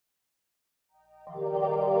Kính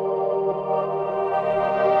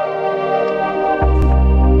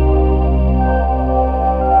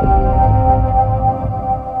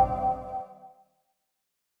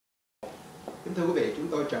thưa quý vị, chúng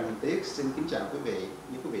tôi Trần Hình Tiết xin kính chào quý vị.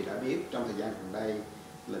 Như quý vị đã biết, trong thời gian gần đây,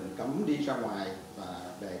 lệnh cấm đi ra ngoài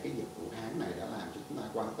và về cái dịch Vũ Hán này đã làm cho chúng ta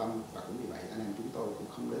quan tâm, và cũng vì vậy anh em chúng tôi cũng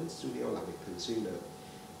không đến studio làm việc thường xuyên được.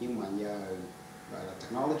 Nhưng mà nhờ gọi là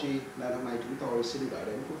technology nên hôm nay chúng tôi xin gửi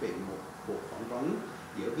đến quý vị một cuộc phỏng vấn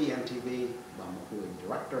giữa VNTV và một người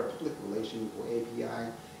Director of Public Relations của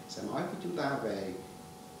API sẽ nói với chúng ta về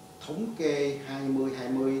thống kê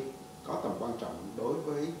 2020 có tầm quan trọng đối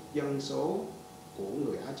với dân số của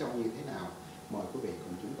người Á Châu như thế nào. Mời quý vị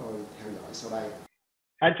cùng chúng tôi theo dõi sau đây.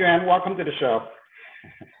 Hi Joanne, welcome to the show.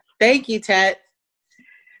 Thank you, Ted.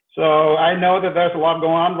 So I know that there's a lot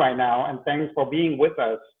going on right now, and thanks for being with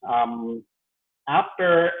us.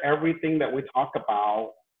 After everything that we talked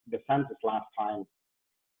about the census last time,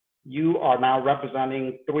 you are now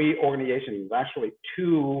representing 3 organizations, actually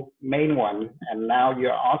 2 main ones, and now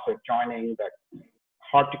you're also joining the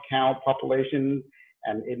hard to count population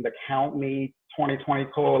and in the Count Me 2020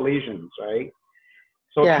 coalitions, right?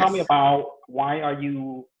 So Yes. Tell me about why are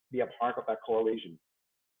you be a part of that coalition?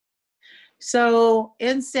 So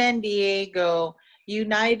in San Diego,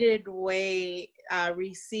 United Way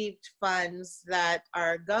received funds that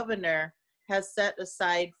our governor has set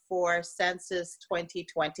aside for Census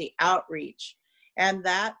 2020 outreach. And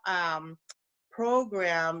that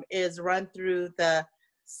program is run through the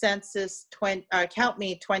Census Count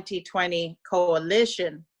Me 2020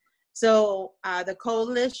 coalition. So the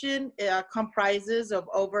coalition comprises of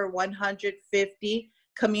over 150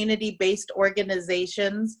 community-based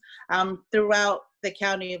organizations throughout the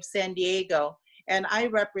county of San Diego. And I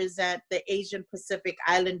represent the Asian Pacific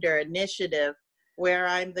Islander Initiative, where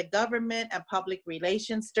I'm the government and public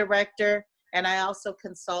relations director, and I also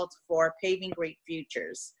consult for Paving Great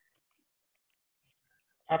Futures.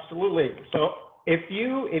 Absolutely. So if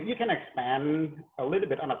you can expand a little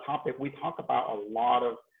bit on the topic, we talk about a lot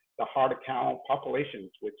of the hard to count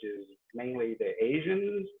populations, which is mainly the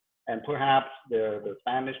Asians and perhaps the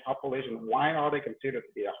Spanish population. Why are they considered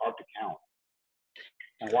to be a hard to count?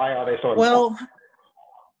 And why are they so important?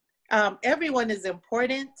 Well, everyone is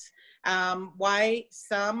important. Why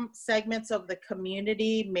some segments of the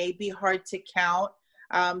community may be hard to count.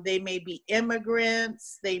 They may be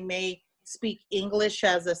immigrants, they may speak English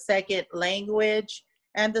as a second language,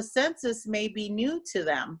 and the census may be new to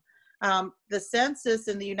them. The census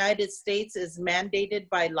in the United States is mandated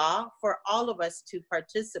by law for all of us to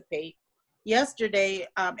participate. Yesterday,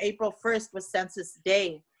 April 1st was Census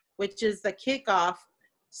Day, which is the kickoff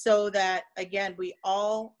so that, again, we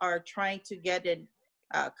all are trying to get a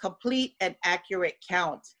complete and accurate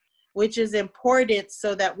count, which is important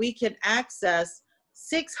so that we can access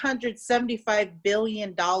 $675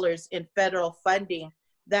 billion in federal funding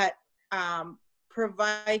that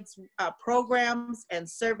provides programs and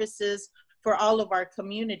services for all of our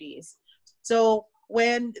communities. So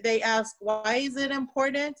when they ask, why is it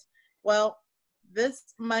important? Well,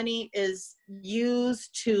 this money is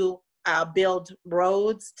used to build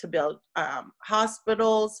roads, to build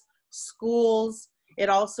hospitals, schools. It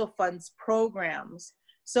also funds programs.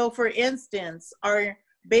 So for instance, our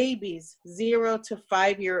babies 0 to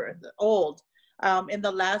 5 years old, in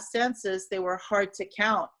the last census, they were hard to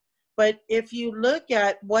count. But if you look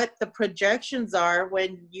at what the projections are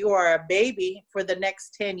when you are a baby for the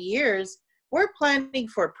next 10 years, we're planning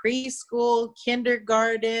for preschool,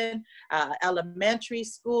 kindergarten, elementary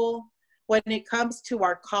school. When it comes to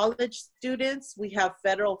our college students, we have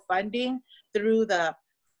federal funding through the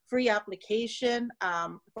free application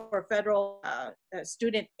for federal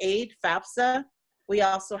student aid, FAFSA. We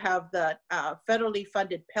also have the federally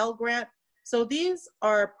funded Pell Grant. So these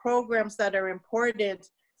are programs that are important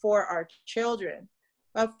for our children.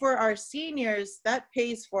 For our seniors, that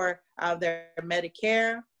pays for their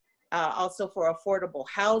Medicare, also for affordable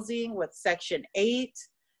housing with Section 8.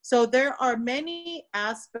 So there are many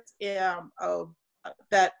aspects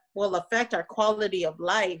that will affect our quality of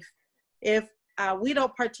life. If we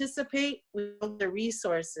don't participate, we don't have the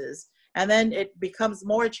resources, and then it becomes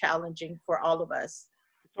more challenging for all of us.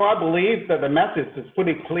 So I believe that the message is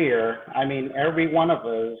pretty clear. I mean, every one of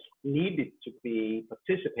us needed to be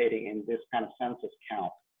participating in this kind of census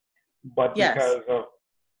count. But Yes. because of,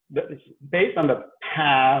 based on the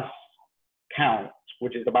past count,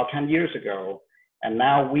 which is about 10 years ago, and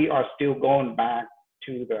now we are still going back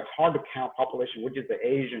to the hard to count population, which is the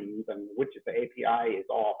Asians and which is the API is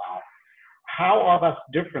all about. How are that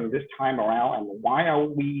different this time around, and why are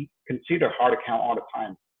we considered hard to count all the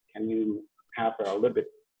time? Can you have a little bit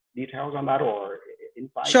details on that, or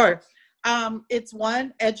insights? Sure. It's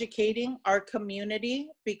one, educating our community,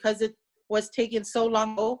 because it was taken so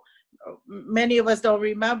long ago. Many of us don't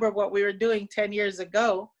remember what we were doing 10 years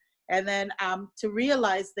ago. And then to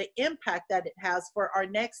realize the impact that it has for our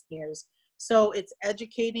next years. So it's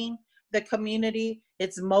educating the community,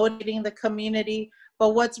 it's motivating the community.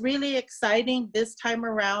 But what's really exciting this time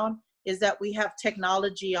around is that we have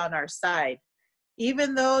technology on our side.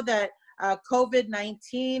 Even though that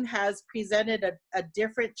COVID-19 has presented a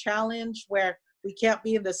different challenge where we can't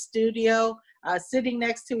be in the studio sitting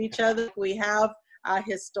next to each other like we have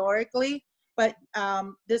historically, but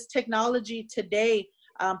this technology today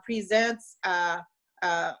presents an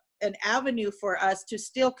avenue for us to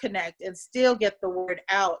still connect and still get the word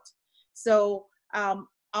out. So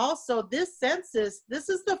also this census, this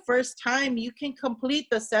is the first time you can complete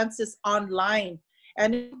the census online.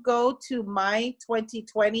 And if you go to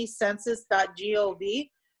my2020census.gov,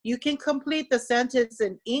 you can complete the census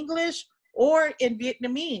in English or in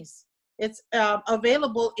Vietnamese. It's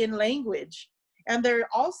available in language. And there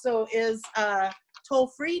also is a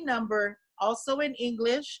toll-free number also in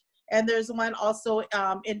English, and there's one also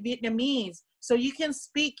in Vietnamese. So you can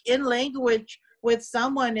speak in language with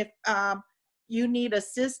someone if you need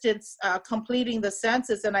assistance completing the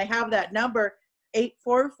census. And I have that number,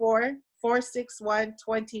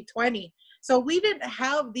 844-461-2020. So we didn't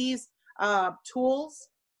have these tools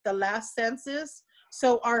the last census.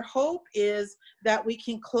 So our hope is that we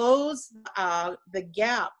can close the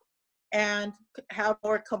gap and have a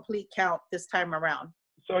more complete count this time around.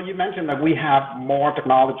 So you mentioned that we have more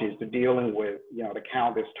technologies to dealing with, the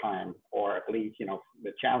count this time, or at least,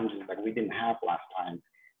 the challenges that we didn't have last time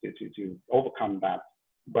to overcome that.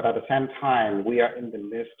 But at the same time, we are in the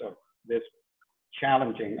midst of this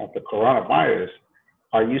challenging of the coronavirus.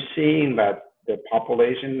 Are you seeing that the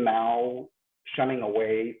population now shunning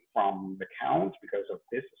away from the counts because of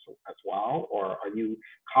this as well? Or are you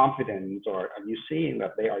confident, or are you seeing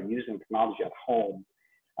that they are using technology at home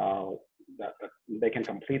that they can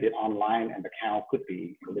complete it online and the count could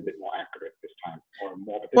be a little bit more accurate this time, or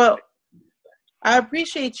more? Well, I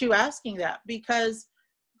appreciate you asking that, because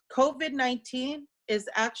COVID-19 is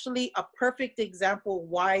actually a perfect example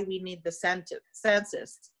why we need the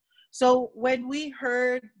census. So when we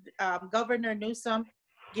heard Governor Newsom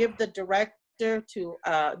give the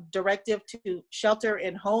directive to shelter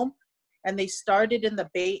in home, and they started in the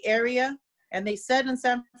Bay Area, and they said in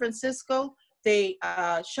San Francisco, they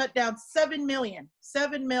shut down 7 million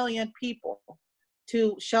people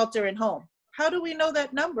to shelter in home. How do we know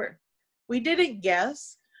that number? We didn't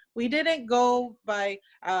guess. We didn't go by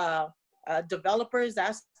developers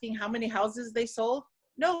asking how many houses they sold.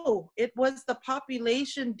 No, it was the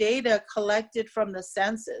population data collected from the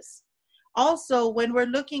census. Also, when we're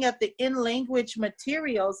looking at the in-language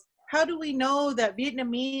materials, how do we know that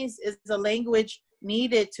Vietnamese is the language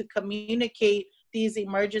needed to communicate these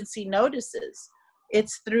emergency notices?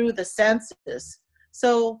 It's through the census.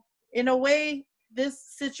 So in a way, this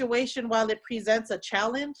situation, while it presents a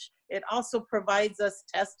challenge, it also provides us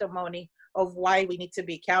testimony of why we need to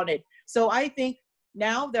be counted. So I think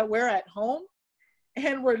now that we're at home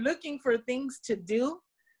and we're looking for things to do,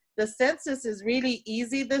 the census is really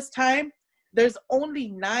easy this time. There's only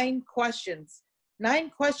 9 questions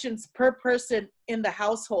per person in the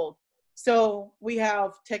household. So we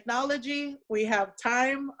have technology, we have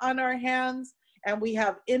time on our hands, and we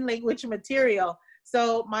have in-language material.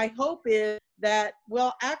 So my hope is that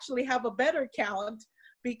we'll actually have a better count,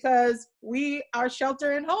 because we are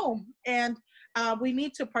shelter in home and we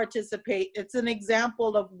need to participate. It's an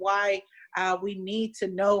example of why we need to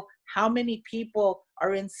know how many people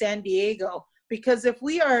are in San Diego, because if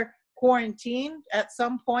we are quarantined at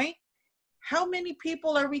some point, how many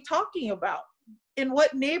people are we talking about? In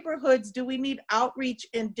what neighborhoods do we need outreach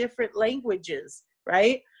in different languages,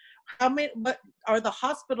 right? But are the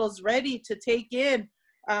hospitals ready to take in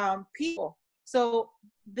people? So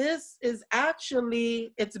this is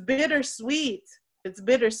actually, it's bittersweet. It's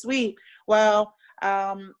bittersweet. Well,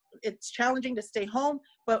 it's challenging to stay home,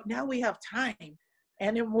 but now we have time.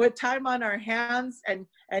 And with time on our hands and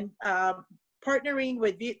partnering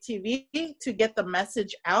with Viet TV to get the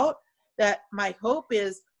message out, that my hope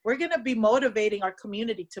is we're going to be motivating our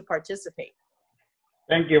community to participate.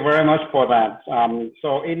 Thank you very much for that.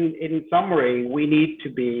 So in summary, we need to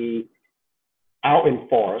be out in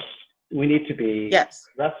force. We need to be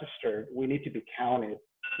registered. We need to be counted.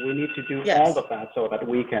 We need to do all of that so that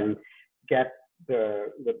we can get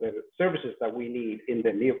the services that we need in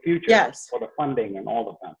the near future for the funding and all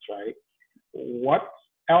of that, right? What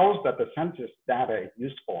else that the census data is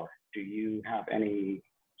used for? Do you have any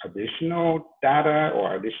additional data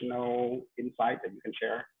or additional insight that you can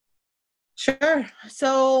share? Sure.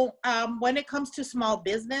 So when it comes to small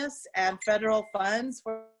business and federal funds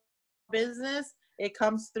for business, it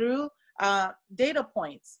comes through data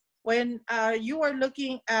points. When you are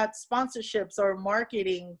looking at sponsorships or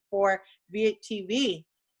marketing for VTV,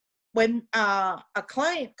 when a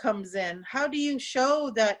client comes in, how do you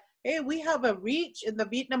show that, hey, we have a reach in the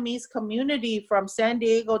Vietnamese community from San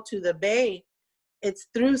Diego to the Bay? It's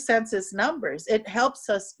through census numbers. It helps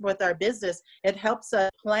us with our business. It helps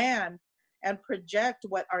us plan and project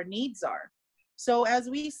what our needs are. So as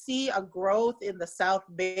we see a growth in the South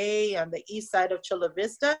Bay and the east side of Chula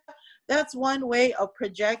Vista, that's one way of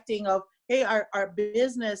projecting of, hey, our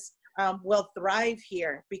business will thrive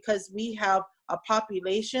here because we have a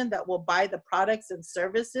population that will buy the products and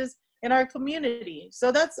services in our community.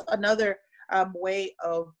 So that's another way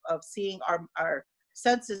of seeing our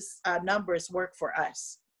census numbers work for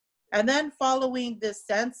us. And then following this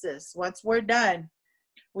census, once we're done,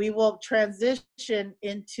 we will transition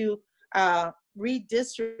into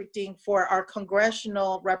redistricting for our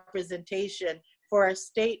congressional representation, for our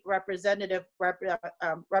state representative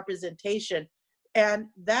representation. And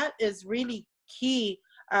that is really key,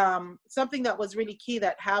 something that was really key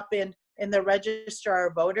that happened in the Registrar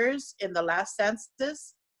of Voters in the last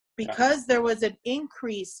census, because there was an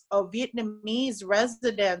increase of Vietnamese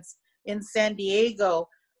residents in San Diego.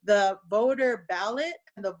 The voter ballot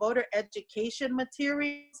and the voter education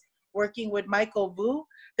materials, working with Michael Vu,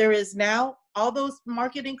 there is now, all those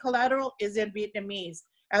marketing collateral is in Vietnamese.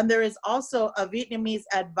 And there is also a Vietnamese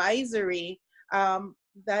advisory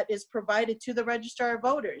that is provided to the Registrar of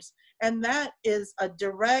Voters. And that is a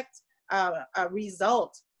direct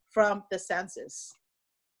result from the census.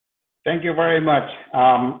 Thank you very much.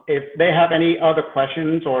 If they have any other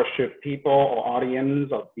questions, or should people or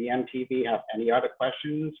audience of VNTV have any other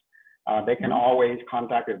questions, they can always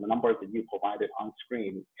contact the numbers that you provided on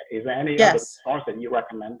screen. Is there any other source that you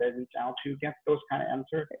recommend they reach out to get those kind of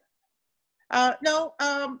answers? No,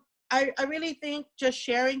 I really think just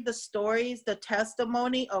sharing the stories, the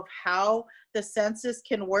testimony of how the census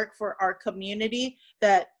can work for our community,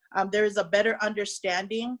 that there is a better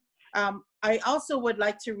understanding. I also would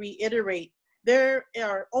like to reiterate, there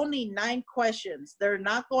are only 9 questions. There are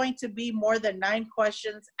not going to be more than 9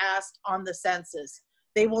 questions asked on the census.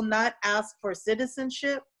 They will not ask for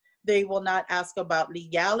citizenship. They will not ask about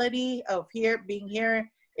legality of being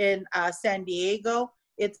here in San Diego.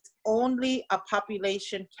 It's only a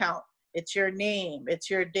population count. It's your name, it's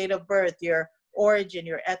your date of birth, your origin,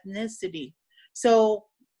 your ethnicity. So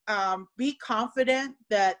be confident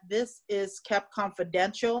that this is kept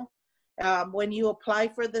confidential. When you apply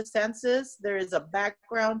for the census, there is a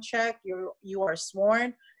background check. You are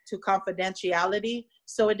sworn to confidentiality.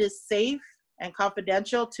 So it is safe and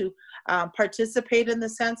confidential to participate in the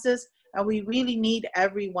census. And we really need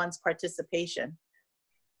everyone's participation.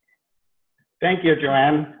 Thank you,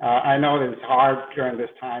 Joanne. I know that it's hard during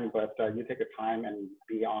this time, but you take the time and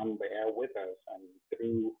be on the air with us, and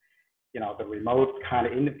through, the remote kind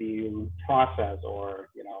of interview process, or,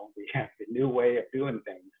 the new way of doing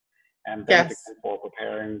things. And thank you for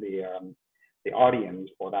preparing the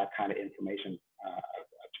audience for that kind of information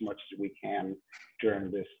as much as we can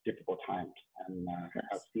during this difficult times. And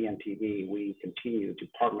at CNTV, we continue to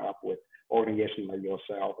partner up with organizations like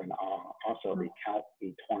yourself and also the Count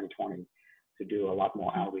 2020 to do a lot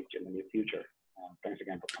more outreach in the near future. Thanks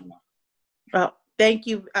again for coming on. Well, thank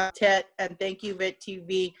you, Ted, and thank you,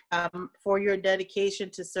 VetTV, for your dedication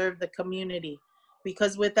to serve the community.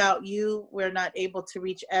 Because without you, we're not able to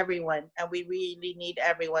reach everyone, and we really need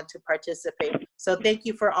everyone to participate. So thank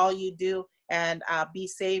you for all you do, and be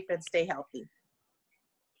safe and stay healthy.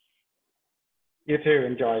 You too,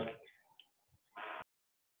 enjoy.